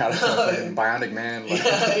 like I don't know, fucking Bionic Man. Like,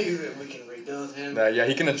 yeah, we can rebuild him. yeah,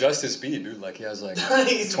 he can adjust his speed, dude. Like he has like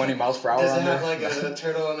 20 miles per hour. Does it on have there. like a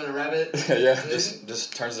turtle and then a rabbit? Yeah,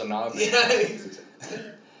 just turns the knob. Yeah.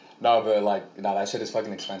 No, but like no, that shit is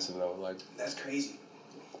fucking expensive though. Like That's crazy.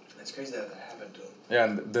 That's crazy that happened to him. yeah,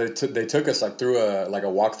 and they took us like through a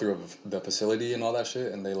walkthrough of the facility and all that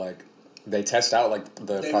shit, and they test out like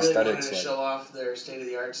the They prosthetics. really wanted to like, show off their state of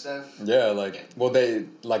the art stuff. yeah, like well they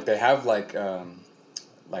have like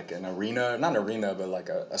an arena, not an arena, but like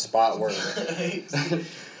a spot where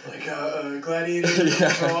like a gladiator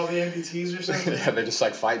for all the amputees or something. Yeah, they just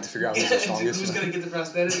like fight to figure out who's the strongest. Who's gonna get the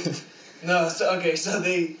prosthetic? No, so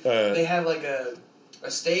they have like a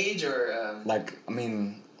stage or like I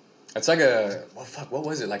mean, it's like a what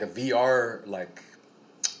was it, like a VR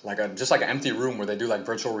just like an empty room where they do like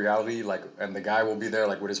virtual reality, like, and the guy will be there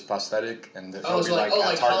like with his prosthetic, and he'll be like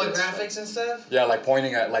at targets, holographics and stuff. Yeah, like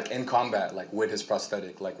pointing at like in combat, like with his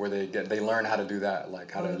prosthetic, like where they learn how to do that, like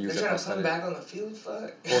how to use They're a trying to prosthetic. put him back on the field.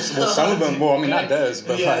 Fuck. Well, some of them. Well, I mean, not Dez,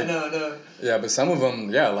 but yeah, like no. Yeah, but some of them,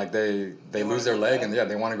 yeah, like they lose their leg, back? and yeah,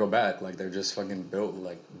 they want to go back. Like they're just fucking built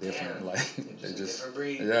like different. Damn. Like They're they just a just different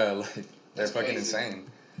breed. yeah, like they're That's fucking crazy. insane.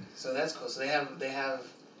 So that's cool. So they have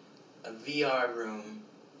a VR room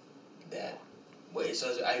that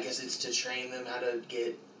so I guess it's to train them how to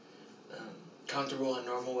get comfortable and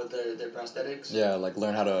normal with their prosthetics. Yeah, like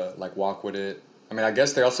learn how to like walk with it. I mean, I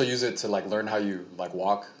guess they also use it to like learn how you like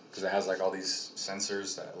walk, because it has like all these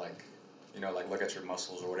sensors that like, you know, like look at your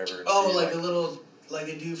muscles or whatever. And Oh, see, like a little like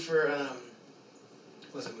they do for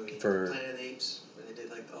what's the movie? For Planet of the Apes, where they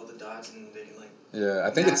did like all the dots and they can like. Yeah, I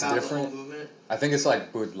think map it's out different. The whole movement. I think it's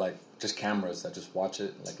like with like just cameras that just watch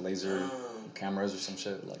it, like laser Oh. cameras or some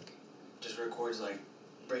shit like. Just records like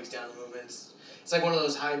breaks down the movements. It's like one of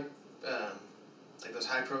those high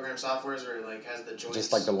program softwares where it like has the joints.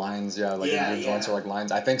 Just like the lines, yeah, like your joints are like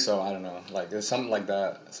lines. I think so. I don't know. Like it's something like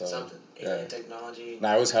that. So something. yeah, Technology.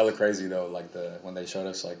 Nah, it was hella crazy though. Like when they showed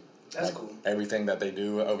us That's like cool. everything that they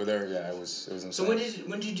do over there. Yeah, it was insane. So when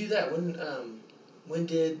did you do that? When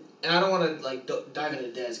did, and I don't want to like dive into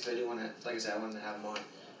Dez because I do want to, like I said, I wanted to have him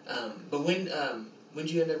on. But when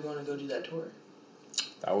did you end up going to go do that tour?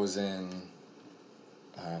 That was in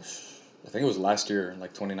I think it was last year,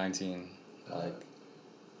 like 2019, like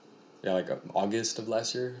yeah, like August of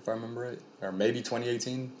last year, if I remember right, or maybe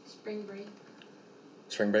 2018. Spring break.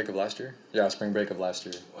 Spring break of last year. Yeah, spring break of last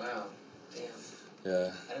year. Wow, damn.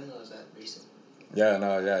 Yeah. I didn't know it was that recent. Yeah,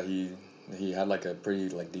 no, yeah, he had like a pretty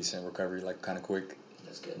like decent recovery, like kind of quick.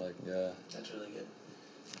 That's good. Like yeah. That's really good.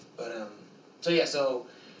 But so yeah, so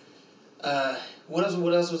what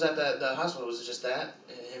else was at the hospital? Was it just that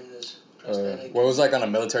and him and his prosthetic? Well, it was like on a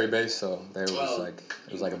military base, so there was Oh. like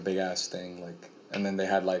it was like a big ass thing, like, and then they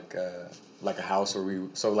had like a house where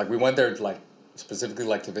we went there like specifically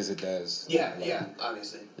like to visit Dez. Yeah, like, yeah,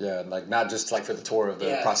 obviously. Yeah, like not just like for the tour of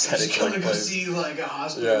the prosthetic. Just come like, to go place. see like a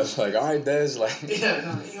hospital. Yeah, it's like all right, Dez, like. Yeah,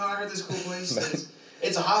 no, I heard this cool place.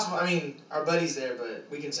 It's a hospital. I mean, our buddy's there, but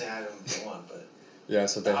we can say hi to him if we want. But yeah,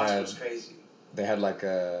 so the hospital's crazy. They had like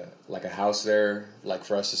a house there, like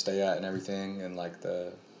for us to stay at and everything, and like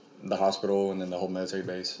the hospital and then the whole military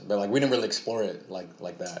base. But like we didn't really explore it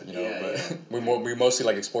like that, you know. Yeah, but yeah. we mostly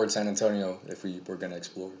like explored San Antonio if we were gonna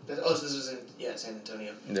explore. So this was in San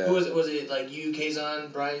Antonio. Yeah. Who was it like you,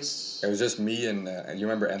 Kazan, Bryce? It was just me and you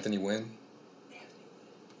remember Anthony Wynn?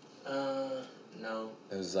 No.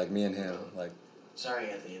 It was like me and him, like.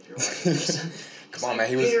 Sorry, Anthony, if you're watching this. Come on, man.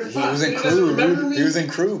 He Peter, was in he Crew. doesn't remember me? He was in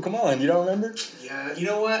Crew. Come on, you don't remember? Yeah, you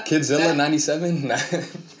know what? Kidzilla '97. No,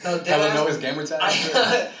 Hella know his gamer tag.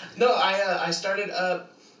 I started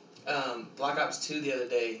up Black Ops 2 the other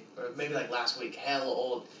day, or maybe like last week, hella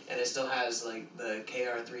old, and it still has like the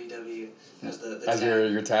KR3W as the as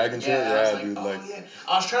tag. your tag and shit. Yeah, I was like, dude. oh Like, yeah.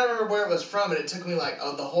 I was trying to remember where it was from, and it took me like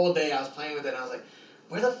the whole day. I was playing with it, and I was like,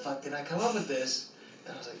 where the fuck did I come up with this?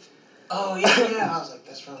 And I was like, oh yeah. I was like,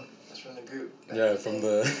 that's from the group. yeah, from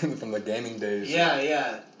the from the gaming days.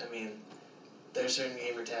 Yeah. I mean, there's certain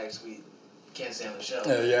gamer tags we can't say on the show.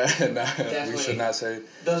 We should not say.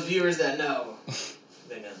 Those viewers that know,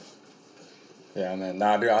 they know. Yeah, man.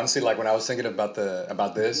 Nah, dude. Honestly, like when I was thinking about the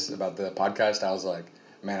podcast, I was like,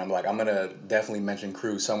 man, I'm gonna definitely mention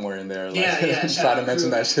Crew somewhere in there. Like, Yeah. try to mention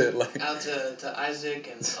that shit. Like out to Isaac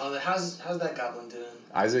and all that. How's that goblin doing?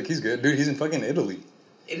 Isaac, he's good, dude. He's in fucking Italy.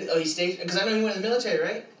 He's stationed because I know he went in the military,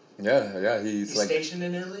 right? Yeah. He's like stationed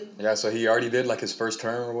in Italy. Yeah, so he already did like his first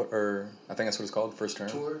term or I think that's what it's called, first term.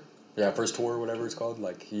 Tour. Yeah, first tour, whatever it's called.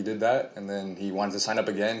 Like he did that, and then he wanted to sign up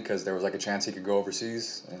again because there was like a chance he could go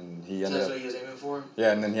overseas, and he ended That's up. what he was aiming for.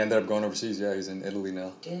 Yeah, and then he ended up going overseas. Yeah, he's in Italy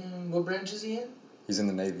now. Damn, what branch is he in? He's in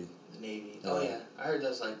the Navy. The Navy. Oh yeah, I heard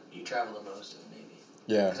that's like you travel the most in the Navy.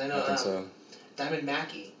 Yeah, I know, think so. Diamond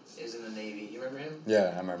Mackey is in the Navy. You remember him?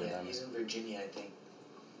 Yeah, I remember Yeah, him. he's in Virginia, I think.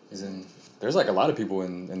 He's in. There's like a lot of people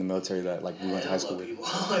in the military that like we went to high school with. People.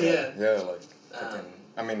 Oh yeah. Yeah, like. Fucking,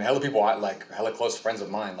 I mean, hella people, like hella close friends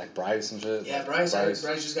of mine, like Bryce and shit. Yeah, Bryce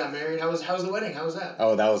just got married. How was the wedding? How was that?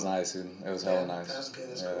 Oh, that was nice, dude. It was hella nice. That was good.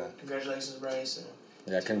 That's cool. Congratulations, Bryce. And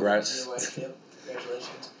yeah, congrats. Your wife. Yep.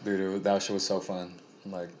 Congratulations. Dude, that shit was so fun.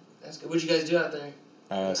 Like. That's good. What'd you guys do out there?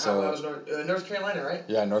 How was North Carolina, right?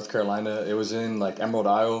 Yeah, North Carolina. It was in like Emerald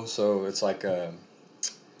Isle, so it's like you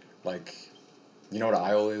know what an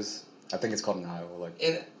isle is? I think it's called an isle. Like.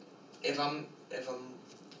 And if I'm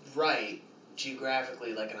right,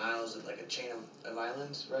 geographically, like an isle is like a chain of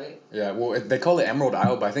islands, right? Yeah, well, they call it Emerald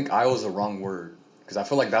Isle, but I think isle is the wrong word because I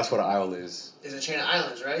feel like that's what an isle is. It's a chain of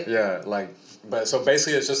islands, right? Yeah, but so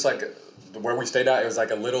basically it's just like where we stayed at. It was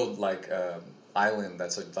like a little like island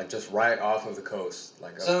that's like just right off of the coast.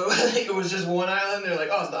 Like so it was just one island. They're like,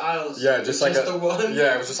 oh, it's the isles. Yeah, just like the one.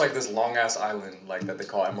 Yeah, it was just like this long ass island like that they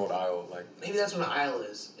call Emerald Isle. Like maybe that's what an isle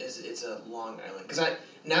is. It's a long island. Because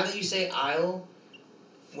now that you say isle,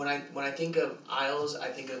 when I think of isles, I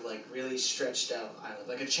think of like really stretched out islands,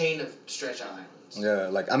 like a chain of stretched out islands. Yeah,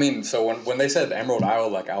 like I mean, so when they said Emerald Isle,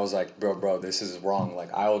 like I was like, bro, this is wrong.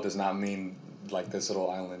 Like isle does not mean like this little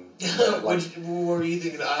island. But, like, what were you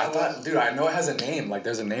thinking? I thought, dude, I know it has a name. Like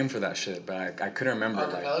there's a name for that shit, but I couldn't remember.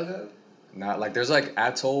 Archipelago. Like, not like there's like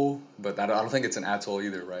atoll, but I don't think it's an atoll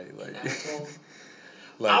either, right? Like. Atoll.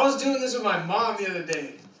 Like, I was doing this with my mom the other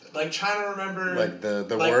day. Like trying to remember like the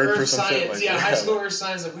like word earth for some science. shit. Like, yeah, high school earth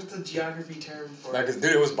science. Like what's the geography term for? Like, dude,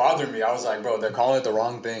 it was bothering me. I was like, bro, they're calling it the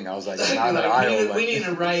wrong thing. I was like, it's not an isle. We need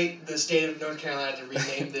to write the state of North Carolina to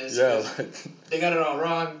rename this. Yeah, they got it all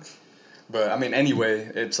wrong. But I mean, anyway,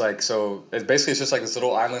 it's like so. It's basically just like this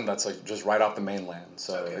little island that's like just right off the mainland.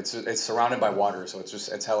 So okay. it's surrounded by water. So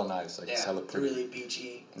it's hella nice. Like it's hella pretty. Really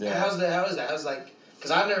beachy. Yeah. How is that? How's like?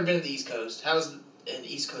 Because I've never been to the East Coast. How's an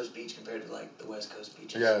East Coast beach compared to like the West Coast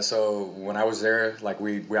beaches? Yeah. So when I was there, like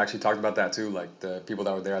we actually talked about that too. Like the people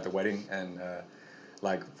that were there at the wedding, and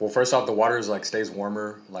like, well, first off, the water is like stays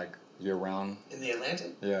warmer. Like year round. In the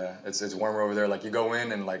Atlantic? Yeah, it's warmer over there. Like you go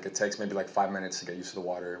in and like it takes maybe like 5 minutes to get used to the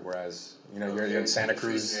water. Whereas you're in Santa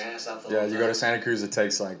Cruz. Your ass off the Yeah, whole you time. go to Santa Cruz, it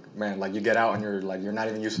takes like man, like you get out and you're not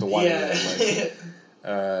even used to the water. Yeah. Yet,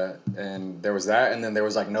 like, and there was that, and then there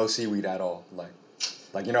was like no seaweed at all.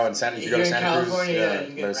 Like you know in Santa, if you go to Santa Cruz,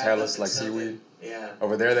 there's hella like seaweed. Yeah.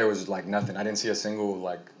 Over there was like nothing. I didn't see a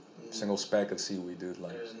single speck of seaweed, dude.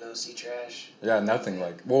 Like there was no sea trash. yeah, nothing.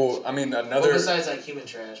 Like well, I mean another. Well, besides like human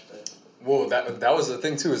trash, but. Well, that was the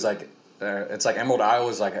thing too. Is like, it's like Emerald Isle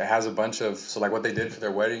is like it has a bunch of so like what they did for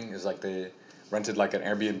their wedding is like they rented like an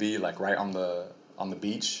Airbnb like right on the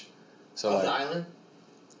beach. So like the island.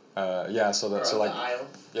 Yeah. So that so like the aisle.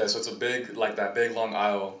 yeah. So it's a big like that big long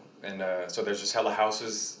aisle and so there's just hella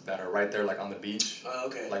houses that are right there like on the beach. Oh,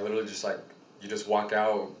 okay. Like literally just like you just walk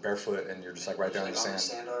out barefoot and you're just like right there on the sand. On the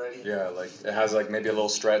sand already. Yeah, like it has like maybe a little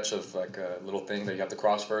stretch of like a little thing that you have to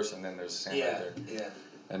cross first and then there's sand right there. Yeah.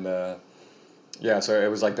 And yeah, so it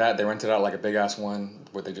was like that. They rented out like a big ass one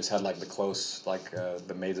where they just had like the close, like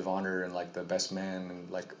the maids of honor and like the best man and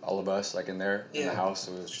like all of us like in there in the house.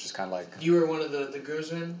 So it was just kind of like. You were one of the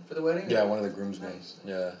groomsmen for the wedding? Yeah, one of the groomsmen. Nice.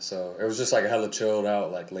 Yeah, so it was just like a hella chilled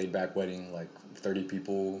out, like laid back wedding, like 30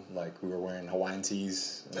 people. Like we were wearing Hawaiian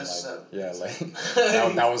tees. And, that's like, yeah, like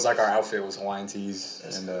that was like our outfit was Hawaiian tees,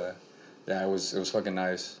 that's and cool. yeah, it was fucking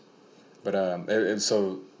nice. But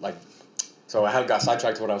so like. So I got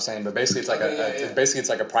sidetracked to what I was saying, but basically it's like it's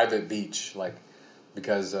like a private beach, like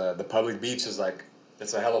because the public beach is like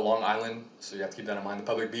it's a hella long island, so you have to keep that in mind. The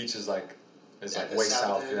public beach is like way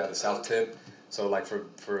south, the south tip. So like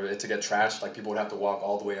for it to get trashed, like people would have to walk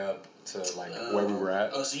all the way up to like where we were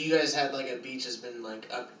at. Oh, so you guys had like a beach that's been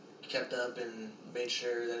like kept up and made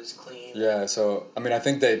sure that it's clean. Yeah, so I mean I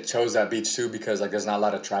think they chose that beach too because like there's not a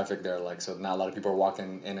lot of traffic there, like so not a lot of people are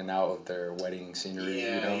walking in and out of their wedding scenery.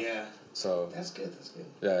 Yeah, you know? Yeah. So that's good. That's good.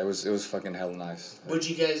 Yeah, it was fucking hella nice. What'd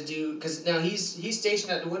you guys do? Because now he's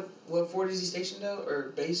stationed at what fort is he stationed at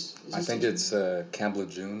or base? I think it's Camp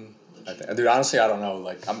Lejeune. Dude, honestly, I don't know.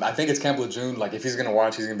 Like, I think it's Camp Lejeune. Like, if he's gonna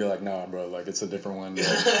watch, he's gonna be like, "No, bro. Like, it's a different one."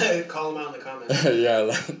 Like, call him out in the comments. Yeah,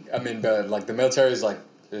 like I mean, but like the military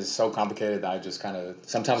is so complicated that I just kind of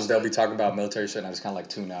sometimes they'll be talking about military shit and I just kind of like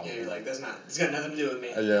tune out. Yeah, you're like, it's got nothing to do with me.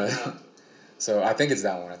 Yeah. So I think it's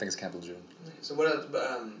that one. I think it's Camp Lejeune. So what else?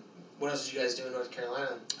 What else did you guys do in North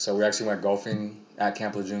Carolina? So we actually went golfing at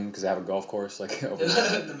Camp Lejeune because they have a golf course like over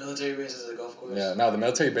there. The military base is a golf course. Yeah, no, the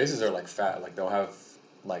military bases are like fat. Like they'll have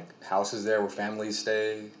like houses there where families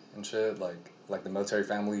stay and shit. Like the military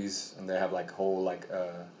families, and they have like whole like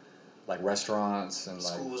restaurants and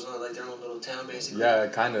like schools, not like their own little town basically. Yeah,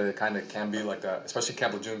 it kind of can be like that, especially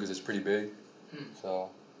Camp Lejeune because it's pretty big. So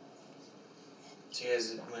you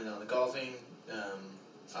guys went on the golfing.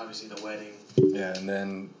 Obviously the wedding. Yeah, and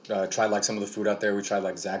then tried like some of the food out there. We tried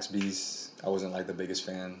like Zaxby's. I wasn't like the biggest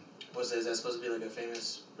fan. Is that supposed to be like a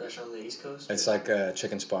famous restaurant on the East Coast? It's like a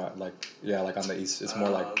chicken spot, like on the east. It's more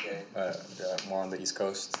like okay. More on the East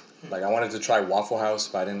Coast. Like I wanted to try Waffle House,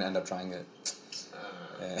 but I didn't end up trying it.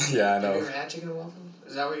 Yeah, I know. Have you ever had chicken and waffles?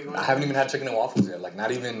 Is that where you're going? I haven't even had chicken and waffles yet. Like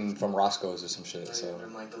not even from Roscoe's or some shit. Not so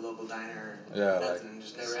from like the local diner. Yeah, nothing.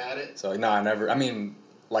 Just never had it. So no, I never. I mean.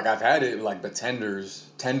 Like I've had it like but tenders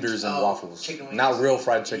and waffles, chicken wings. Not real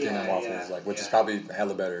fried chicken and waffles, Yeah, like which is probably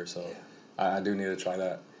hella better. So I do need to try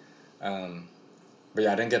that. But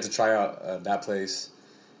yeah, I didn't get to try out that place,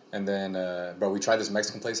 and then but we tried this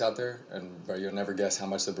Mexican place out there, and bro, you'll never guess how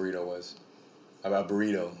much the burrito was. A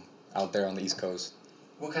burrito out there on the East Coast.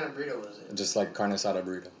 What kind of burrito was it? Just like carne asada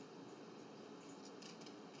burrito.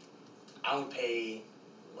 I would pay,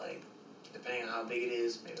 like, depending on how big it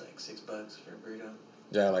is, maybe like $6 for a burrito.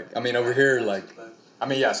 Yeah, like I mean over here, like I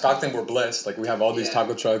mean yeah, Stockton we're blessed. Like we have all these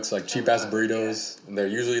taco trucks, like cheap ass burritos. And they're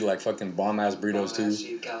usually like fucking bomb ass burritos too.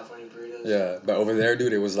 Cheap California burritos. Yeah, but over there,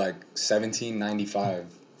 dude, it was like $17.95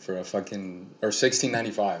 for a fucking or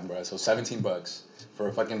 $16.95, bro. So $17 for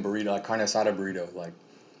a fucking burrito, like carne asada burrito, like.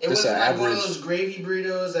 It wasn't like one of those gravy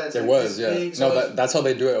burritos that's it like was, this big. So no, that's how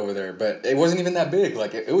they do it over there. But it wasn't even that big.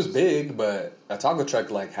 Like it was big, but a taco truck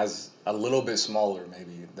like has a little bit smaller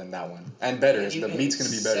maybe than that one, and better. The meat's gonna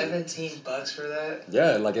be better. $17 for that?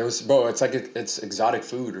 Yeah, like it was, bro. It's like it's exotic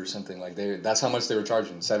food or something. Like that's how much they were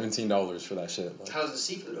charging. $17 for that shit. Like, how's the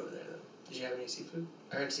seafood over there though? Did you have any seafood?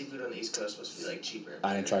 I heard seafood on the East Coast supposed to be like cheaper.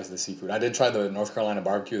 I didn't try the seafood. I did try the North Carolina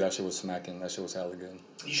barbecue. That shit was smacking. That shit was hella good.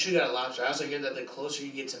 You should have got a lobster. I also hear that the closer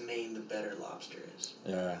you get to Maine, the better lobster is.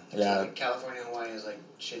 Yeah. Like California and Hawaii is like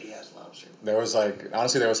shitty ass lobster. There was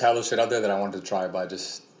honestly there was hella shit out there that I wanted to try, but I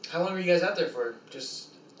just. How long were you guys out there for? Just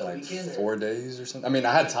a like weekend? 4 days or something. I mean,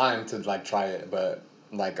 I had time to like try it, but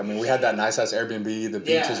like, I mean, we had that nice ass Airbnb. The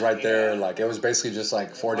beach is right there. Like, it was basically just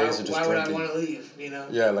like 4 days of just drinking. Why would I want to leave? You know?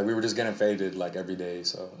 Yeah, like we were just getting faded like every day.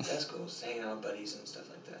 So that's cool. Just hanging out with buddies and stuff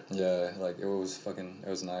like that. Yeah, like it was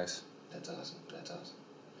nice. That's awesome.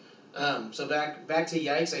 So back to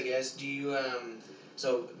Yikes, I guess. Do you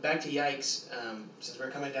so back to Yikes? Since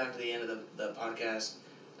we're coming down to the end of the podcast,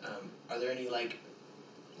 are there any like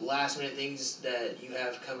last minute things that you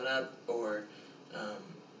have coming up, or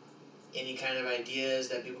any kind of ideas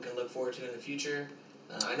that people can look forward to in the future?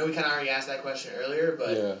 I know we kind of already asked that question earlier,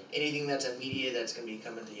 but anything that's immediate that's going to be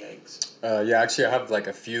coming to Yikes? Yeah, actually, I have like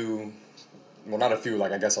a few, well, not a few,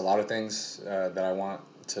 like I guess a lot of things that I want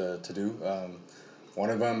to do. One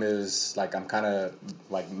of them is like I'm kind of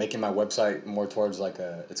like making my website more towards like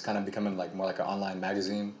it's kind of becoming like more like an online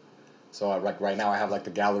magazine. So like right now I have like the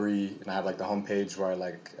gallery and I have like the homepage where I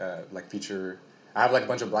like feature. I have like a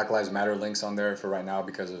bunch of Black Lives Matter links on there for right now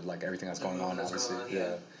because of like everything that's going on, obviously.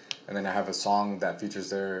 Yeah. And then I have a song that features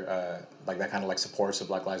there, like that kind of like supports the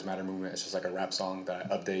Black Lives Matter movement. It's just like a rap song that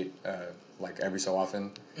I update like every so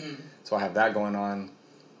often. So I have that going on,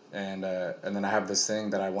 and then I have this thing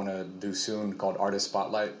that I want to do soon called Artist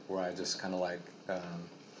Spotlight, where I just kind of like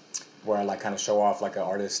where I like kind of show off like an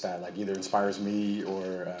artist that like either inspires me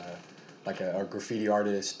or like a graffiti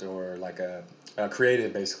artist or like a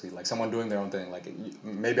creative, basically, like someone doing their own thing. Like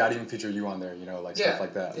maybe I'd even feature you on there, you know, like stuff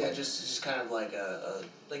like that. Yeah, like, just kind of like a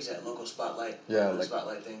like you said, local spotlight. Yeah, like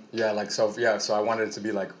spotlight thing. Yeah, like so I wanted it to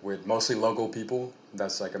be like with mostly local people.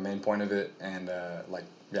 That's like a main point of it, and like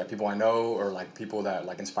people I know or like people that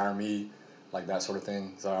like inspire me, like that sort of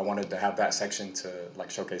thing. So I wanted to have that section to like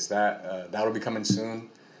showcase that. That'll be coming soon.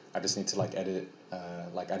 I just need to like edit.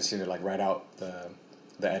 Like I just need to like write out the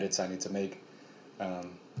edits I need to make.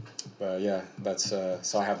 But yeah, that's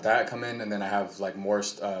so I have that coming, and then I have like more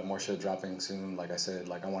shit dropping soon. Like I said,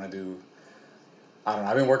 like I want to do. I don't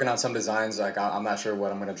know. I've been working on some designs. Like I'm not sure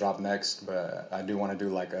what I'm gonna drop next, but I do want to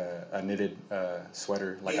do like a knitted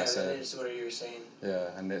sweater. Like I said. Yeah, knitted sweater you were saying.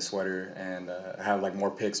 Yeah, a knit sweater, and I have like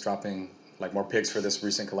more pics dropping, like more pics for this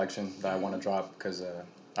recent collection that I want to drop because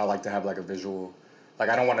I like to have like a visual. Like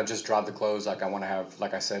I don't want to just drop the clothes. Like I want to have,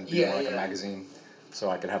 like I said, be more like a magazine, so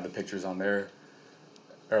I could have the pictures on there.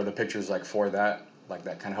 Or the pictures like for that, like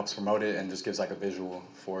that kind of helps promote it and just gives like a visual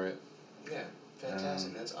for it. Yeah,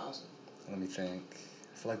 fantastic. That's awesome. Let me think.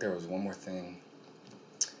 I feel like there was one more thing.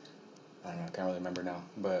 I don't know. I can't really remember now.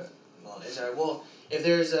 But well, it's alright. Well, if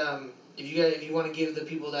there's if you want to give the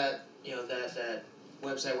people that that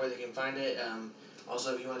website where they can find it.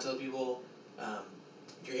 Also, if you want to tell people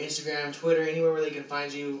your Instagram, Twitter, anywhere where they can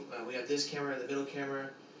find you. We have this camera, the middle camera,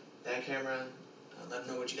 that camera. Let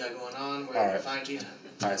them know what you got going on, where they can find you.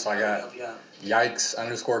 Alright, so I got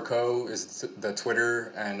Yikes_co is the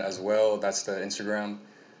Twitter, and as well, that's the Instagram.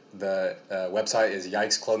 The website is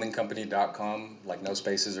yikesclothingcompany.com, like no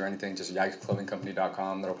spaces or anything, just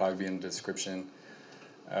yikesclothingcompany.com. That'll probably be in the description.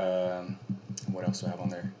 What else do I have on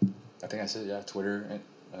there? I think I said, Twitter,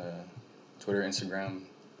 Instagram,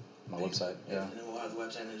 my website. Yeah. And then we'll have the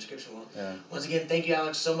website in the description. Well, once again, thank you,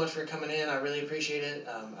 Alex, so much for coming in. I really appreciate it.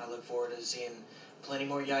 I look forward to seeing plenty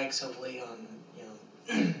more Yikes, hopefully on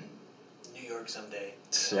New York someday.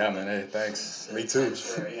 Yeah, man. Hey, thanks. Me too.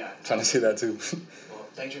 Square, Trying to see that too. Well,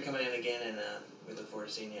 thanks for coming in again, and we look forward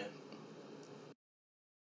to seeing you.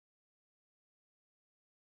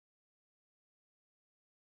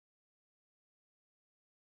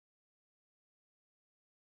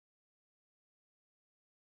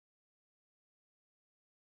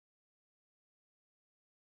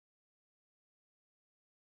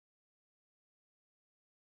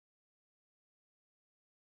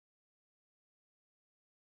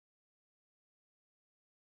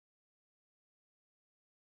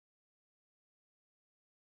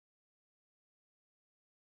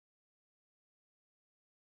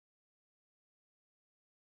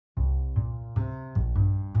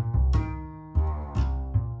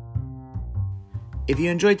 If you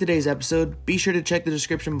enjoyed today's episode, be sure to check the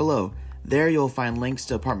description below. There you'll find links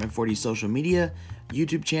to Apartment 40's social media,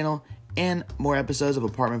 YouTube channel, and more episodes of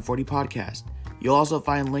Apartment 40 podcast. You'll also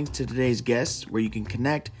find links to today's guests where you can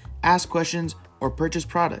connect, ask questions, or purchase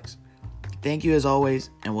products. Thank you as always,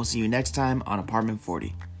 and we'll see you next time on Apartment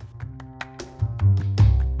 40.